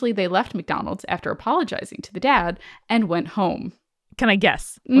 so eventually they left McDonald's after apologizing to the dad and went home. Can I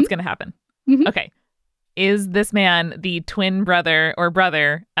guess what's going to happen? Mm-hmm. Okay. Is this man the twin brother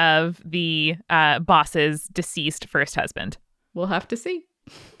of the boss's deceased first husband? We'll have to see.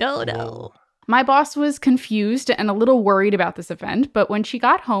 No. My boss was confused and a little worried about this event, but when she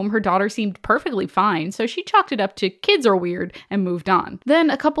got home, her daughter seemed perfectly fine, so she chalked it up to kids are weird and moved on. Then,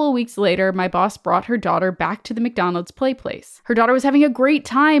 a couple of weeks later, my boss brought her daughter back to the McDonald's play place. Her daughter was having a great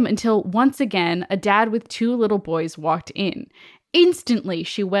time until, once again, a dad with 2 little boys walked in. Instantly,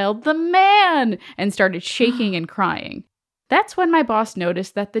 she wailed, the man, and started shaking and crying. That's when my boss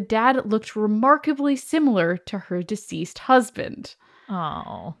noticed that the dad looked remarkably similar to her deceased husband.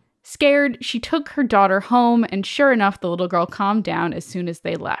 Oh. Scared, she took her daughter home, and sure enough, the little girl calmed down as soon as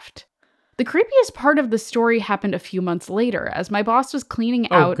they left. The creepiest part of the story happened a few months later, as my boss was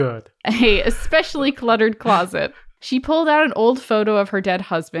cleaning out a especially cluttered closet. She pulled out an old photo of her dead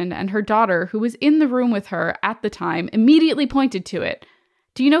husband, and her daughter, who was in the room with her at the time, immediately pointed to it.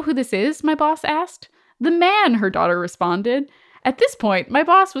 Do you know who this is? My boss asked. The man, her daughter responded. At this point, my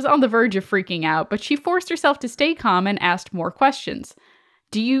boss was on the verge of freaking out, but she forced herself to stay calm and asked more questions.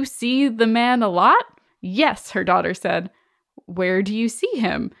 Do you see the man a lot? Yes, her daughter said. Where do you see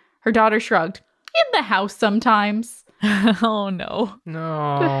him? Her daughter shrugged. In the house sometimes. Oh, no.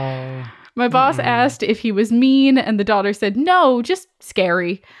 No. My boss asked if he was mean, and the daughter said, no, just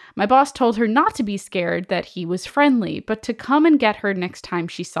scary. My boss told her not to be scared, that he was friendly, but to come and get her next time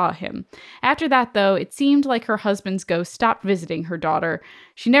she saw him. After that, though, it seemed like her husband's ghost stopped visiting her daughter.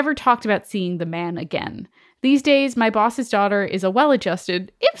 She never talked about seeing the man again. These days, my boss's daughter is a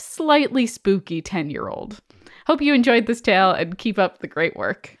well-adjusted, if slightly spooky 10-year-old. Hope you enjoyed this tale and keep up the great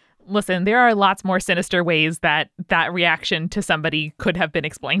work. Listen, there are lots more sinister ways that reaction to somebody could have been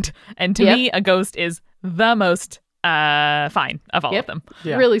explained. And to me, a ghost is the most fine of all of them.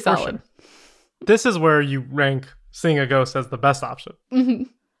 Yeah, really solid. Sure. This is where you rank seeing a ghost as the best option. Mm-hmm.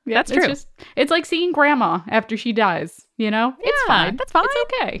 Yeah, that's true. It's like seeing grandma after she dies, you know? It's fine. That's fine.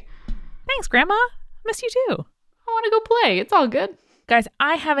 It's okay. Thanks, Grandma. Miss you too. I want to go play. It's all good. Guys,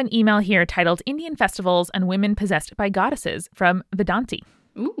 I have an email here titled Indian Festivals and Women Possessed by Goddesses from Vedanti.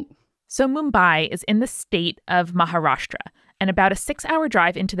 Ooh. So Mumbai is in the state of Maharashtra, and about a 6-hour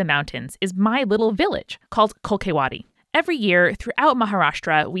drive into the mountains is my little village called Kolkewadi. Every year, throughout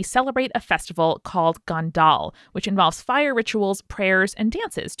Maharashtra, we celebrate a festival called Gandal, which involves fire rituals, prayers, and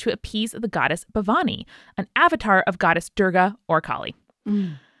dances to appease the goddess Bhavani, an avatar of goddess Durga or Kali.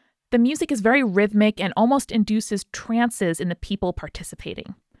 Mm. The music is very rhythmic and almost induces trances in the people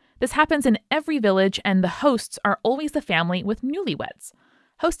participating. This happens in every village, and the hosts are always the family with newlyweds.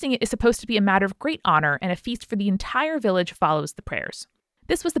 Hosting it is supposed to be a matter of great honor, and a feast for the entire village follows the prayers.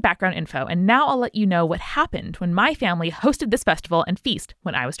 This was the background info, and now I'll let you know what happened when my family hosted this festival and feast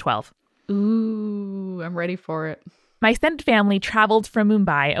when I was 12. Ooh, I'm ready for it. My extended family traveled from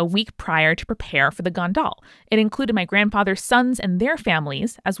Mumbai a week prior to prepare for the Gandal. It included my grandfather's sons and their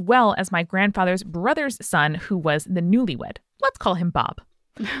families, as well as my grandfather's brother's son, who was the newlywed. Let's call him Bob.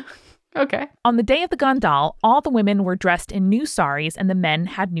 Okay. On the day of the Gandal, all the women were dressed in new saris and the men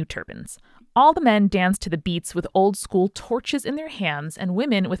had new turbans. All the men danced to the beats with old school torches in their hands and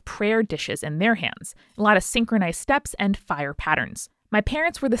women with prayer dishes in their hands. A lot of synchronized steps and fire patterns. My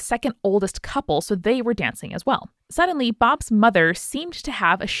parents were the second oldest couple, so they were dancing as well. Suddenly, Bob's mother seemed to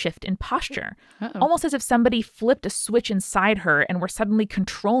have a shift in posture, almost as if somebody flipped a switch inside her and were suddenly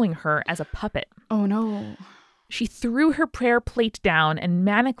controlling her as a puppet. Oh no. She threw her prayer plate down and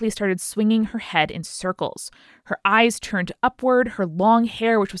manically started swinging her head in circles. Her eyes turned upward, her long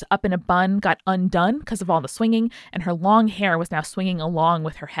hair, which was up in a bun, got undone because of all the swinging, and her long hair was now swinging along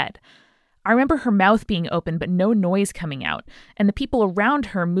with her head. I remember her mouth being open but no noise coming out, and the people around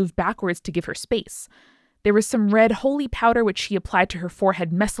her moved backwards to give her space. There was some red holy powder which she applied to her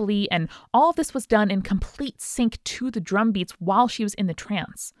forehead messily, and all of this was done in complete sync to the drum beats while she was in the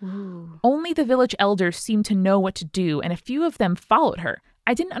trance. Ooh. Only the village elders seemed to know what to do, and a few of them followed her.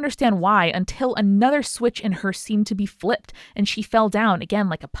 I didn't understand why until another switch in her seemed to be flipped, and she fell down again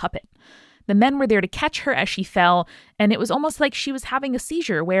like a puppet. The men were there to catch her as she fell, and it was almost like she was having a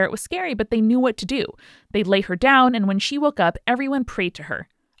seizure where it was scary, but they knew what to do. They'd lay her down, and when she woke up, everyone prayed to her.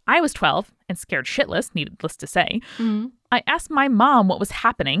 I was 12 and scared shitless, needless to say. Mm-hmm. I asked my mom what was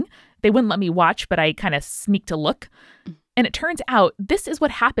happening. They wouldn't let me watch, but I kind of sneaked a look. And it turns out this is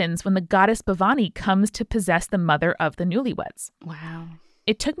what happens when the goddess Bhavani comes to possess the mother of the newlyweds. Wow.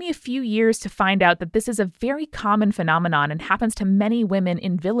 It took me a few years to find out that this is a very common phenomenon and happens to many women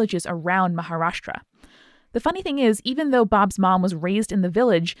in villages around Maharashtra. The funny thing is, even though Bob's mom was raised in the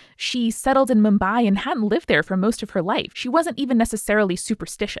village, she settled in Mumbai and hadn't lived there for most of her life. She wasn't even necessarily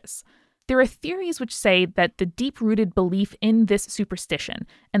superstitious. There are theories which say that the deep-rooted belief in this superstition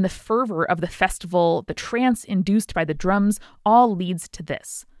and the fervor of the festival, the trance induced by the drums, all leads to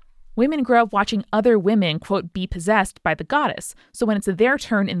this. Women grow up watching other women, quote, be possessed by the goddess, so when it's their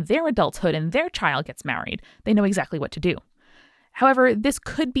turn in their adulthood and their child gets married, they know exactly what to do. However, this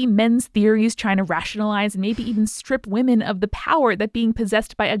could be men's theories trying to rationalize and maybe even strip women of the power that being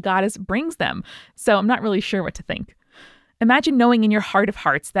possessed by a goddess brings them, so I'm not really sure what to think. Imagine knowing in your heart of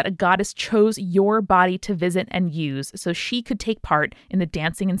hearts that a goddess chose your body to visit and use so she could take part in the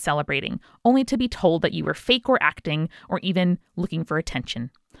dancing and celebrating, only to be told that you were fake or acting or even looking for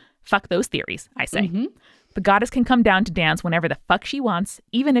attention. Fuck those theories, I say. Mm-hmm. The goddess can come down to dance whenever the fuck she wants,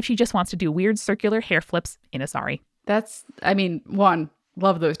 even if she just wants to do weird circular hair flips in a sari.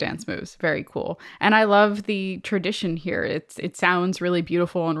 Love those dance moves. Very cool. And I love the tradition here. It sounds really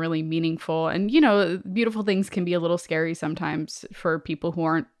beautiful and really meaningful. And, you know, beautiful things can be a little scary sometimes for people who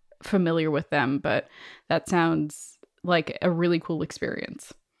aren't familiar with them, but that sounds like a really cool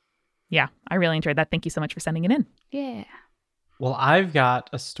experience. Yeah, I really enjoyed that. Thank you so much for sending it in. Yeah. Well, I've got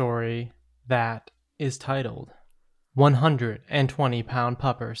a story that is titled 120-pound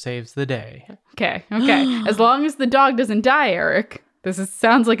pupper saves the day. Okay. As long as the dog doesn't die, Eric.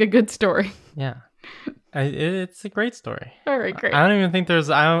 Sounds like a good story. Yeah. It's a great story. All right, great. I don't even think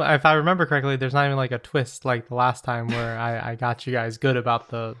if I remember correctly, there's not even like a twist like the last time where I got you guys good about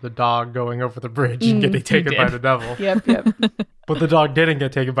the dog going over the bridge and getting taken by the devil. Yep. But the dog didn't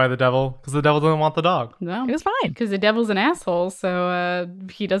get taken by the devil because the devil didn't want the dog. No. It was fine. Because the devil's an asshole, so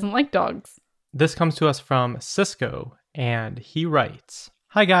he doesn't like dogs. This comes to us from Cisco, and he writes,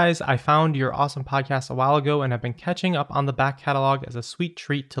 "Hi guys, I found your awesome podcast a while ago and have been catching up on the back catalog as a sweet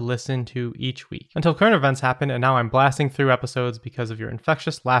treat to listen to each week. Until current events happened, and now I'm blasting through episodes because of your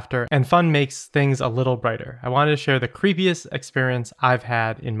infectious laughter and fun makes things a little brighter. I wanted to share the creepiest experience I've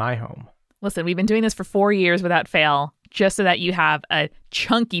had in my home." Listen, we've been doing this for 4 years without fail, just so that you have a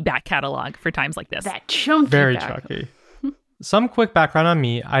chunky back catalog for times like this. That chunky Very back. chunky. Some quick background on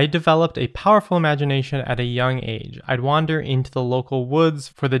me. I developed a powerful imagination at a young age. I'd wander into the local woods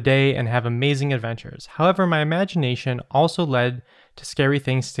for the day and have amazing adventures. However, my imagination also led to scary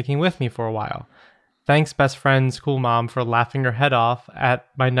things sticking with me for a while. Thanks, best friend, school mom, for laughing her head off at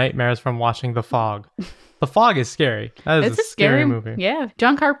my nightmares from watching The Fog. The Fog is scary. That is It's a scary movie. Yeah.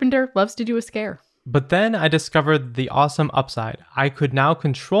 John Carpenter loves to do a scare. But then I discovered the awesome upside. I could now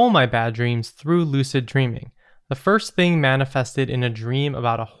control my bad dreams through lucid dreaming. The first thing manifested in a dream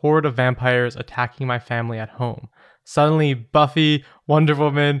about a horde of vampires attacking my family at home. Suddenly, Buffy, Wonder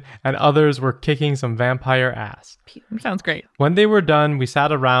Woman, and others were kicking some vampire ass. Sounds great. When they were done, we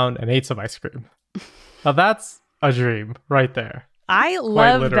sat around and ate some ice cream. Now that's a dream right there. I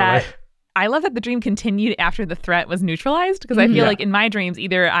love that the dream continued after the threat was neutralized, because I feel like in my dreams,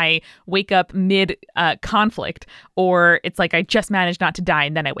 either I wake up mid conflict or it's like I just managed not to die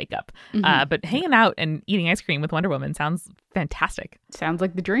and then I wake up. But hanging out and eating ice cream with Wonder Woman sounds fantastic. Sounds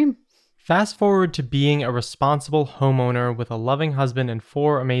like the dream. Fast forward to being a responsible homeowner with a loving husband and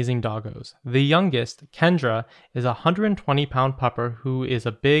 4 amazing doggos. The youngest, Kendra, is a 120-pound pupper who is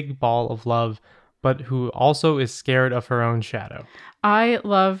a big ball of love, but who also is scared of her own shadow. I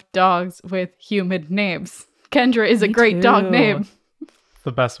love dogs with human names. Kendra is a great dog name.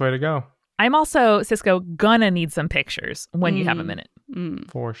 The best way to go. I'm also, Cisco, gonna need some pictures when you have a minute.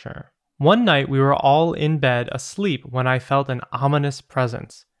 For sure. One night we were all in bed asleep when I felt an ominous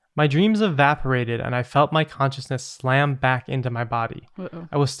presence. My dreams evaporated and I felt my consciousness slam back into my body. Uh-oh.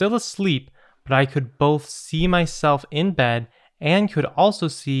 I was still asleep, but I could both see myself in bed and could also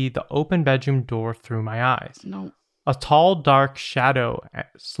see the open bedroom door through my eyes. No. A tall, dark shadow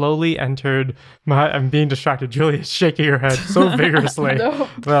slowly entered my... I'm being distracted. Julie is shaking her head so vigorously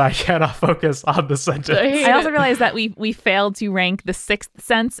that I cannot focus on the sentence. I also realized that we failed to rank the 6th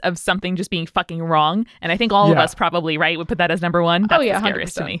sense of something just being fucking wrong. And I think all of us probably, right, would put that as number 1. That's the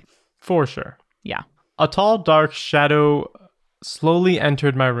scariest 100%. to me. For sure. Yeah. A tall, dark shadow slowly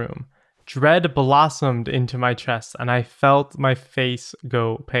entered my room. Dread blossomed into my chest, and I felt my face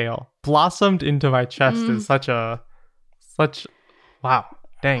go pale. Blossomed into my chest is wow,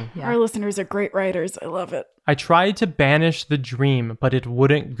 dang. Yeah. Our listeners are great writers. I love it. I tried to banish the dream, but it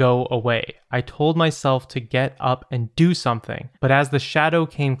wouldn't go away. I told myself to get up and do something, but as the shadow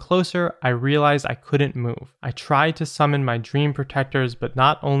came closer, I realized I couldn't move. I tried to summon my dream protectors, but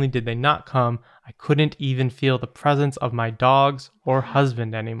not only did they not come, I couldn't even feel the presence of my dogs or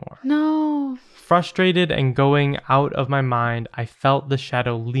husband anymore. No. Frustrated and going out of my mind, I felt the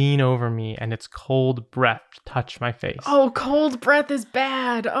shadow lean over me and its cold breath touch my face. Oh, cold breath is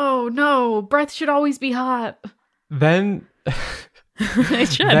bad. Oh, no. Breath should always be hot. Then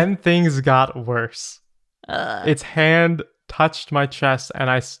things got worse. Its hand touched my chest and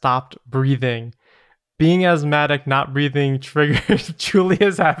I stopped breathing. Being asthmatic, not breathing triggered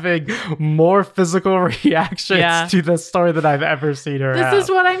Julia's having more physical reactions to the story than I've ever seen her have. This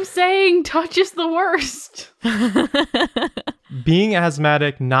is what I'm saying. Touch is the worst. Being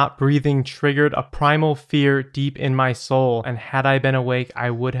asthmatic, not breathing triggered a primal fear deep in my soul, and had I been awake,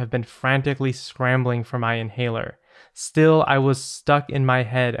 I would have been frantically scrambling for my inhaler. Still, I was stuck in my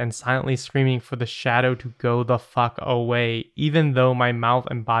head and silently screaming for the shadow to go the fuck away, even though my mouth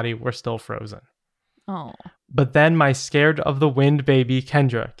and body were still frozen. Oh. But then my scared of the wind baby,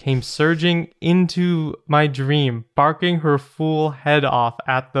 Kendra, came surging into my dream, barking her full head off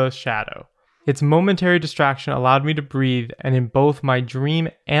at the shadow. Its momentary distraction allowed me to breathe, and in both my dream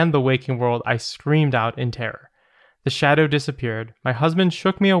and the waking world, I screamed out in terror. The shadow disappeared. My husband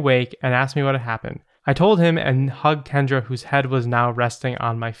shook me awake and asked me what had happened. I told him and hugged Kendra, whose head was now resting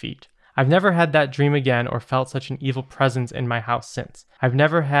on my feet. I've never had that dream again or felt such an evil presence in my house since. I've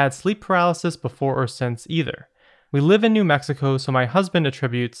never had sleep paralysis before or since either. We live in New Mexico, so my husband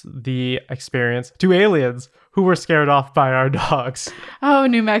attributes the experience to aliens who were scared off by our dogs. Oh,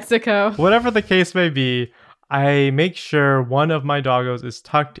 New Mexico. Whatever the case may be, I make sure one of my doggos is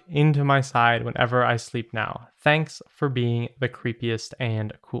tucked into my side whenever I sleep now. Thanks for being the creepiest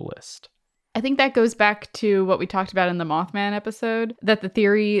and coolest. I think that goes back to what we talked about in the Mothman episode, that the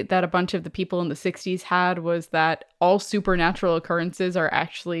theory that a bunch of the people in the 60s had was that all supernatural occurrences are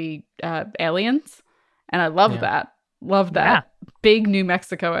actually aliens. And I love that. Love that. Yeah. Big New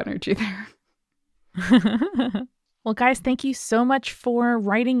Mexico energy there. Well, guys, thank you so much for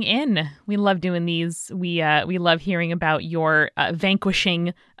writing in. We love doing these. We love hearing about your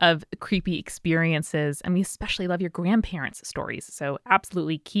vanquishing of creepy experiences, and we especially love your grandparents' stories. So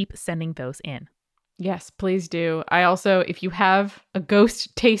absolutely keep sending those in. Yes, please do. I also, if you have a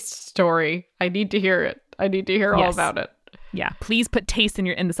ghost taste story, I need to hear it. I need to hear all about it. Yeah, please put taste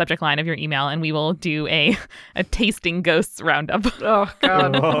in the subject line of your email, and we will do a tasting ghosts roundup. Oh,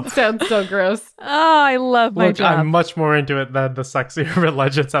 God. Sounds so gross. Oh, I love my job. I'm much more into it than the Sexy Urban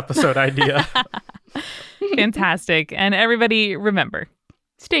Legends episode idea. Fantastic. And everybody, remember,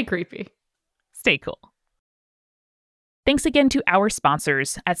 stay creepy. Stay cool. Thanks again to our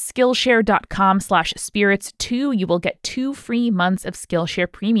sponsors. At Skillshare.com/spirits2, you will get 2 free months of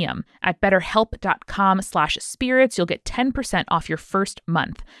Skillshare Premium. At BetterHelp.com/spirits, you'll get 10% off your first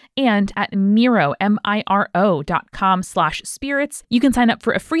month. And at Miro, MIRO.com/spirits, you can sign up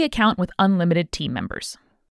for a free account with unlimited team members.